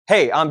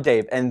Hey, I'm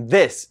Dave, and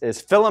this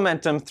is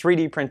Fillamentum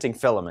 3D Printing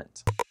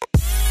Filament.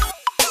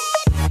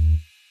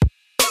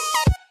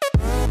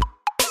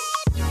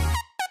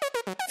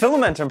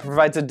 Fillamentum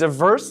provides a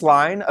diverse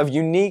line of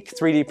unique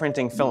 3D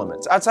printing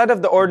filaments. Outside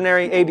of the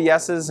ordinary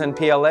ABSs and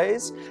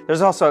PLAs,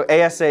 there's also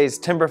ASAs,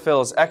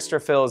 TimberFills,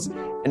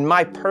 ExtraFills, and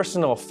my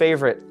personal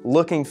favorite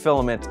looking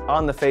filament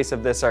on the face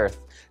of this earth,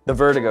 the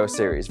Vertigo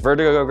Series.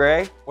 Vertigo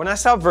Gray. When I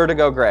saw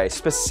Vertigo Gray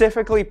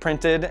specifically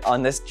printed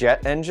on this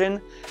jet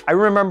engine, I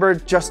remember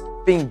just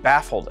being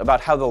baffled about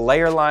how the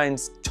layer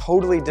lines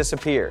totally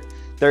disappear.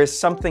 There is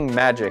something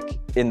magic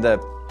in the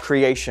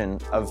creation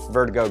of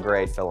Vertigo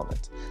Gray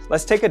filament.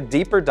 Let's take a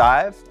deeper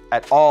dive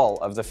at all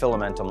of the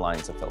Fillamentum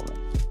lines of filament.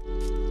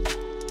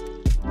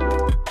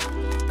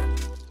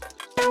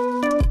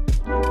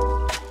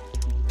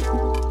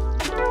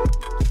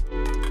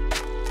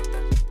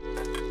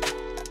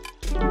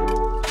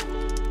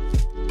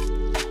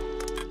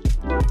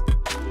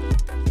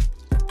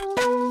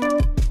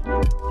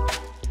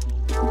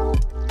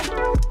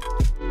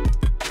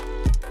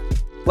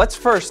 Let's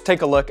first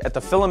take a look at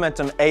the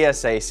Fillamentum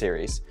ASA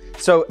series.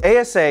 So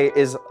ASA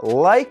is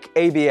like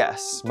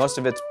ABS. Most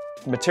of its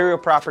material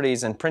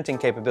properties and printing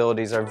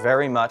capabilities are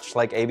very much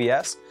like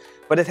ABS,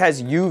 but it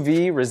has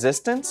UV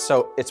resistance,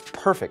 so it's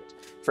perfect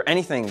for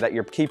anything that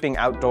you're keeping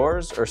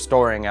outdoors or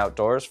storing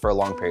outdoors for a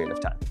long period of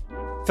time.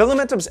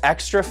 Fillamentum's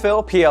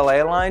ExtraFill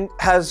PLA line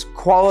has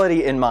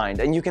quality in mind,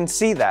 and you can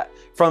see that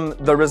from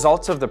the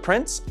results of the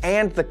prints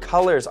and the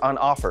colors on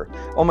offer.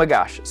 Oh my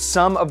gosh,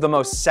 some of the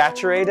most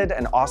saturated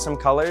and awesome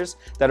colors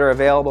that are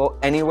available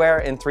anywhere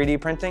in 3D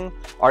printing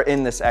are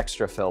in this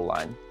ExtraFill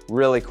line.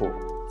 Really cool.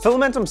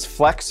 Fillamentum's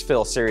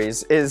FlexFill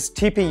series is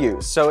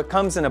TPUs, so it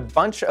comes in a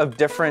bunch of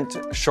different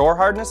shore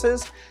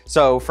hardnesses,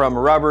 so from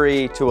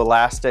rubbery to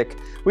elastic.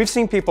 We've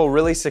seen people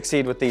really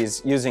succeed with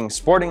these using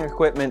sporting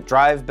equipment,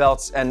 drive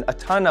belts, and a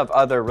ton of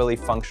other really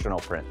functional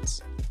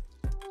prints.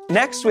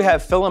 Next, we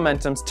have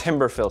Fillamentum's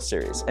TimberFill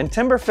series, and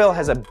TimberFill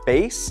has a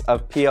base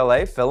of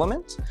PLA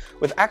filament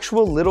with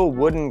actual little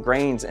wooden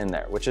grains in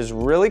there, which is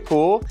really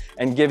cool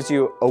and gives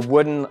you a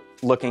wooden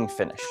looking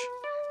finish.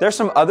 There's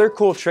some other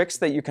cool tricks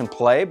that you can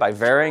play by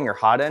varying your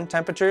hot end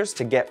temperatures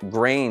to get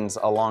grains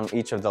along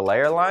each of the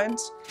layer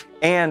lines.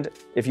 And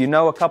if you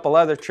know a couple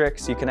other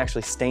tricks, you can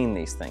actually stain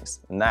these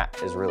things, and that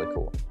is really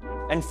cool.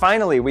 And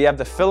finally, we have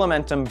the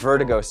Fillamentum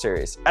Vertigo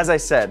series. As I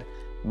said,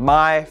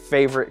 my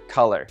favorite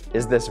color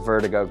is this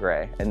Vertigo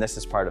Gray, and this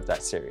is part of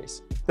that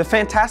series. The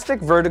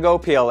fantastic Vertigo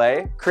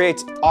PLA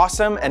creates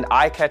awesome and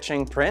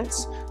eye-catching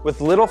prints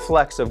with little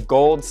flecks of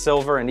gold,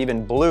 silver, and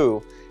even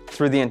blue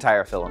through the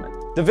entire filament.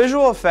 The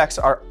visual effects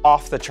are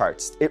off the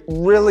charts. It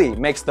really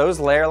makes those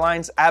layer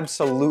lines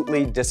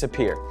absolutely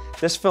disappear.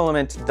 This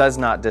filament does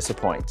not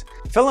disappoint.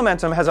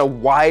 Fillamentum has a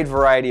wide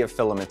variety of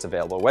filaments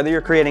available. Whether you're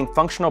creating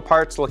functional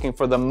parts looking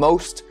for the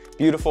most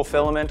beautiful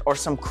filament or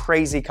some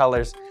crazy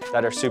colors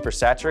that are super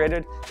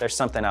saturated, there's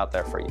something out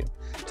there for you.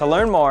 To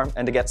learn more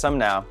and to get some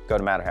now, go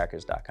to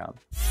MatterHackers.com.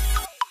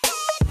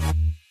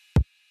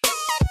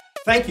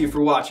 Thank you for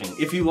watching.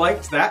 If you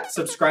liked that,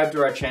 subscribe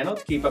to our channel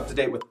to keep up to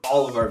date with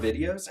all of our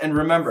videos. And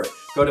remember,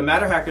 go to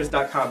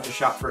MatterHackers.com to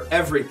shop for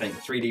everything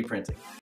 3D printing.